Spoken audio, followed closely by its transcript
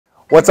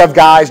What's up,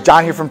 guys?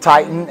 John here from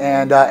Titan,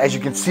 and as you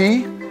can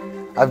see,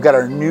 I've got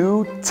our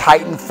new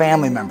Titan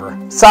family member,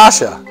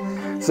 Sasha.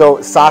 So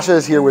Sasha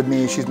is here with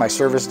me. She's my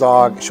service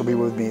dog. She'll be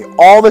with me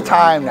all the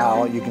time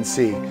now, you can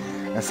see.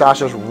 And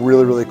Sasha's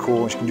really, really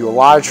cool, and she can do a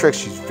lot of tricks.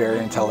 She's very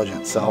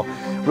intelligent. So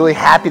really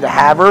happy to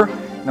have her.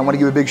 And I want to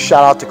give a big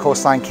shout out to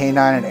Coastline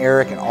K9 and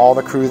Eric and all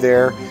the crew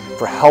there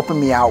for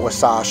helping me out with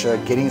Sasha,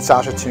 getting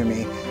Sasha to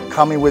me,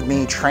 coming with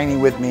me,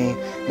 training with me,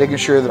 making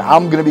sure that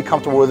I'm going to be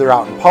comfortable with her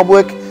out in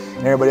public,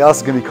 and everybody else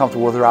is going to be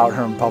comfortable with her out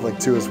here in public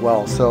too as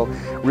well. So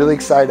really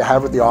excited to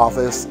have her at the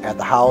office, at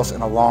the house,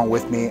 and along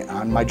with me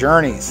on my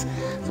journeys.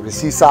 So if you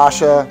see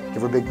Sasha,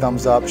 give her a big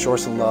thumbs up, show her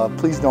some love.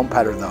 Please don't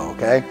pet her though,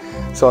 okay?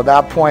 So at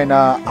that point,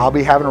 I'll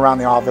be having her around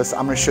the office.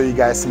 I'm going to show you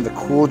guys some of the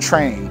cool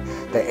training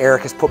that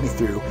Eric has put me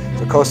through.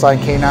 So Coastline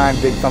K9,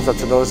 big thumbs up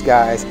to those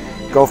guys.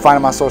 Go find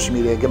them on social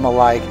media, give them a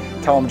like,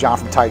 tell them John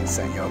from Titan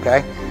sent you,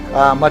 okay?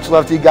 Much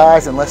love to you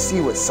guys, and let's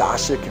see what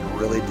Sasha can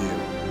really do.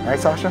 All right,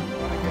 Sasha?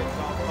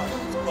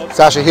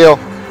 Sasha, heel.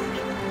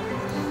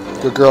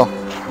 Good girl.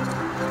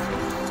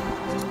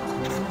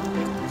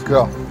 Good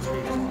girl.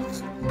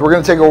 We're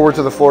gonna take her over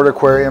to the Florida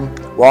Aquarium,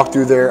 walk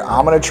through there.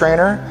 I'm gonna train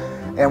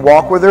her and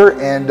walk with her,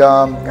 and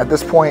at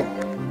this point,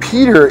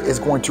 Peter is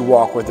going to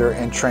walk with her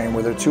and train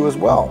with her too as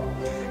well.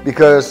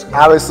 Because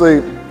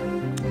obviously,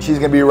 she's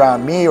gonna be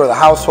around me or the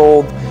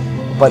household,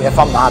 but if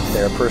I'm not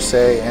there per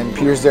se, and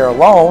Peter's there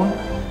alone,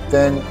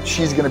 then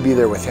she's gonna be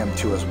there with him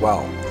too as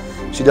well.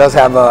 She does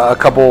have a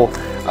couple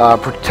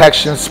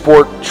protection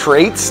sport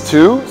traits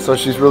too, so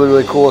she's really,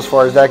 really cool as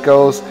far as that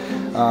goes.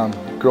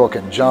 Girl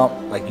can jump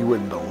like you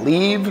wouldn't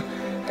believe,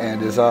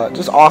 and is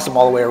just awesome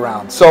all the way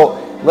around. So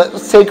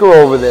let's take her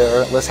over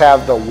there. Let's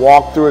have the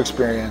walkthrough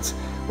experience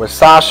with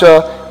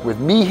Sasha, with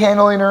me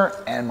handling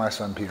her, and my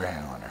son Peter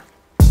handling her.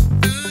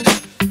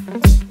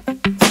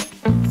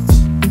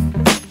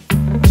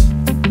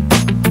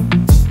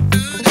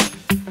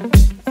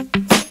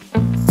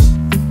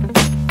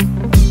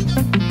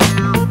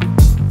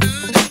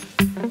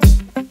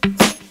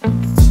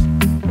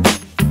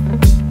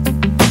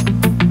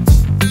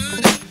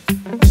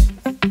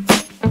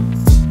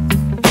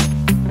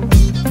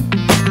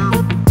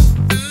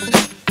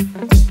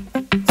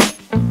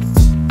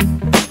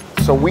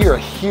 So we are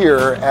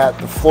here at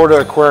the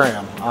Florida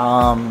Aquarium.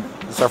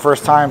 It's our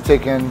first time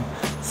taking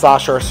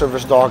Sasha, our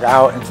service dog,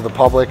 out into the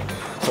public.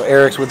 So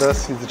Eric's with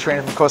us. He's the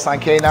trainer from Coastline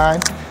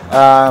K9.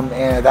 And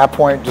at that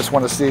point, just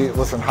want to see,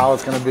 listen, how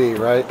it's going to be,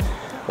 right?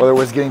 Whether it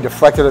was getting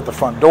deflected at the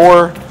front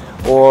door,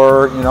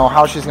 or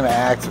how she's going to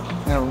act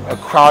in a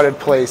crowded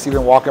place,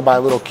 even walking by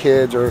little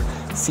kids or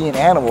seeing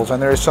animals.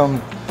 And there's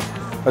some,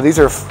 these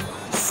are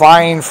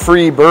flying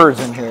free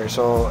birds in here.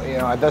 So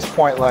at this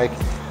point, like,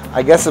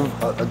 I guess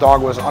if a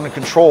dog was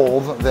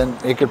uncontrolled, then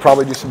it could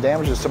probably do some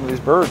damage to some of these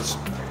birds.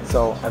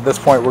 So at this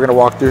point, we're gonna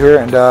walk through here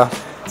and to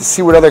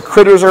see what other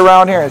critters are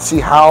around here and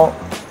see how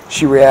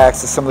she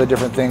reacts to some of the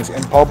different things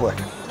in public.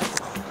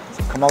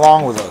 So come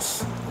along with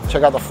us.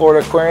 Check out the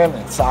Florida Aquarium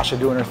and Sasha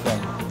doing her thing.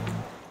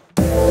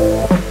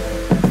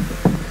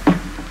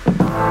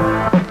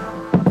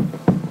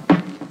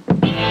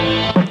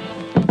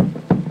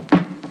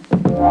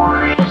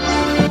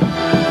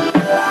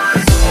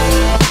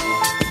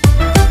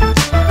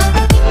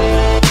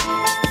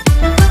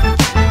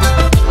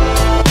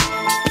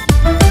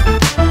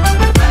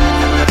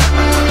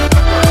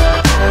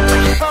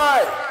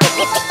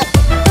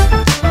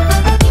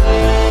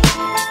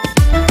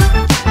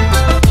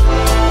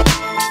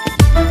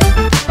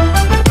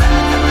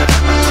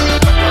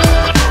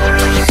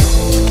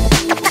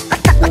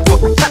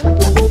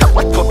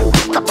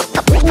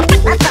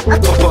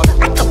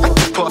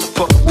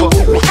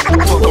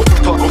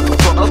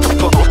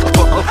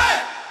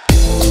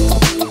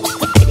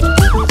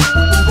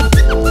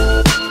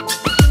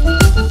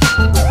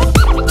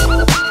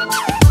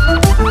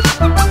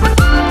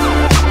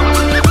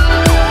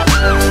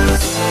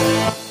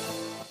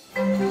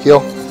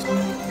 Heel.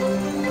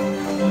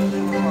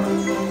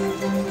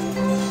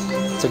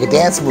 It's like a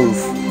dance move.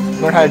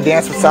 Learn how to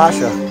dance with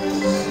Sasha.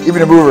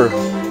 Even a mover.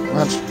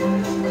 Watch.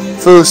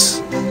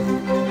 Foos.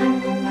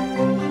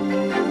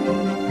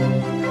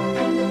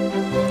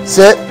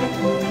 Sit.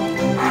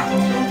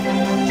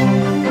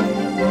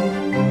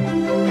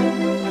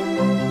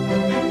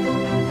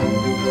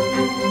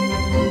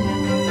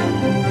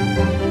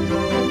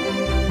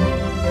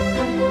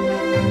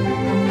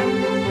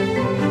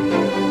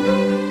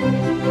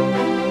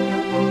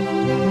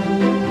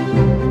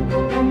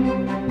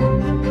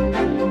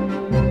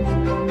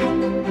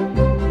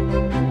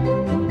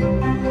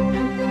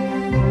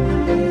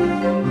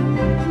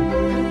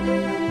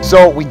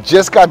 So we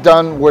just got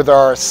done with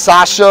our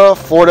Sasha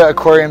Florida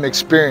Aquarium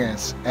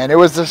experience, and it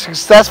was a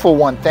successful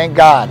one, thank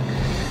God.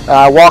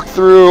 I walked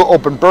through,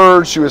 open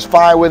birds, she was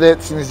fine with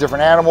it, seeing these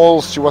different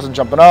animals, she wasn't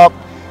jumping up.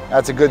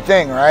 That's a good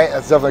thing, right?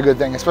 That's definitely a good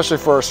thing, especially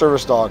for a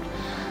service dog.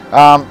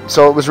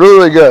 So it was really,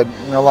 really good.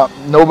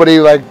 Nobody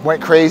went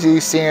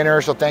crazy seeing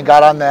her, so thank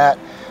God on that.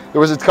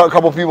 There was a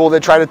couple people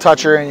that tried to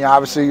touch her, and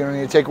obviously you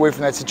need to take away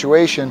from that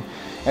situation.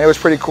 And it was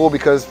pretty cool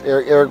because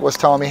Eric was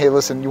telling me, hey,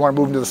 listen, you want to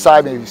move them to the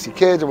side, maybe you see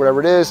kids or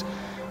whatever it is,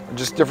 or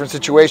just different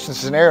situations,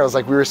 scenarios.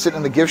 Like we were sitting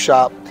in the gift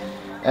shop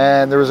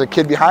and there was a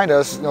kid behind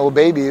us, a little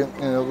baby,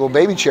 in a little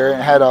baby chair,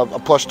 and had a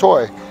plush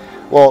toy.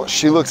 Well,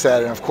 she looks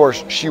at it and of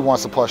course she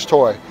wants a plush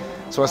toy.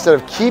 So instead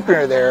of keeping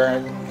her there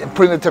and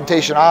putting the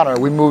temptation on her,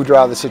 we moved her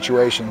out of the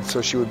situation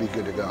so she would be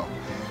good to go.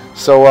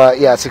 So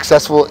yeah,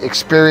 successful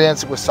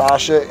experience with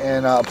Sasha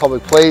in a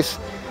public place.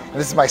 And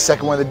this is my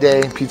second one of the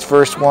day, Pete's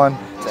first one.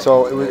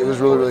 So it was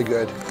really, really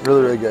good.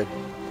 Really, really good.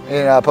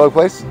 In a public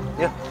place?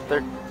 Yeah,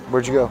 third.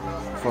 Where'd you go?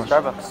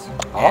 Starbucks.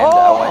 Oh. And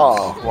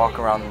I went to walk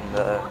around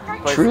the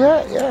place. True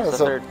that? Yeah.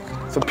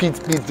 So Pete's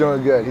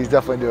doing good. He's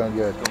definitely doing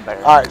good. Doing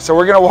better. All right, so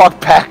we're gonna walk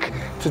back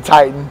to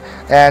Titan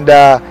and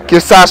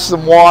give Sasha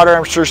some water.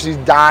 I'm sure she's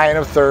dying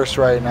of thirst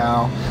right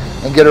now,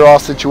 and get her all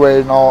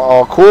situated and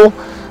all cool.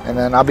 And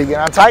then I'll be getting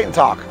on Titan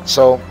Talk.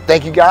 So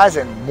thank you guys,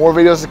 and more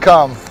videos to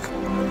come.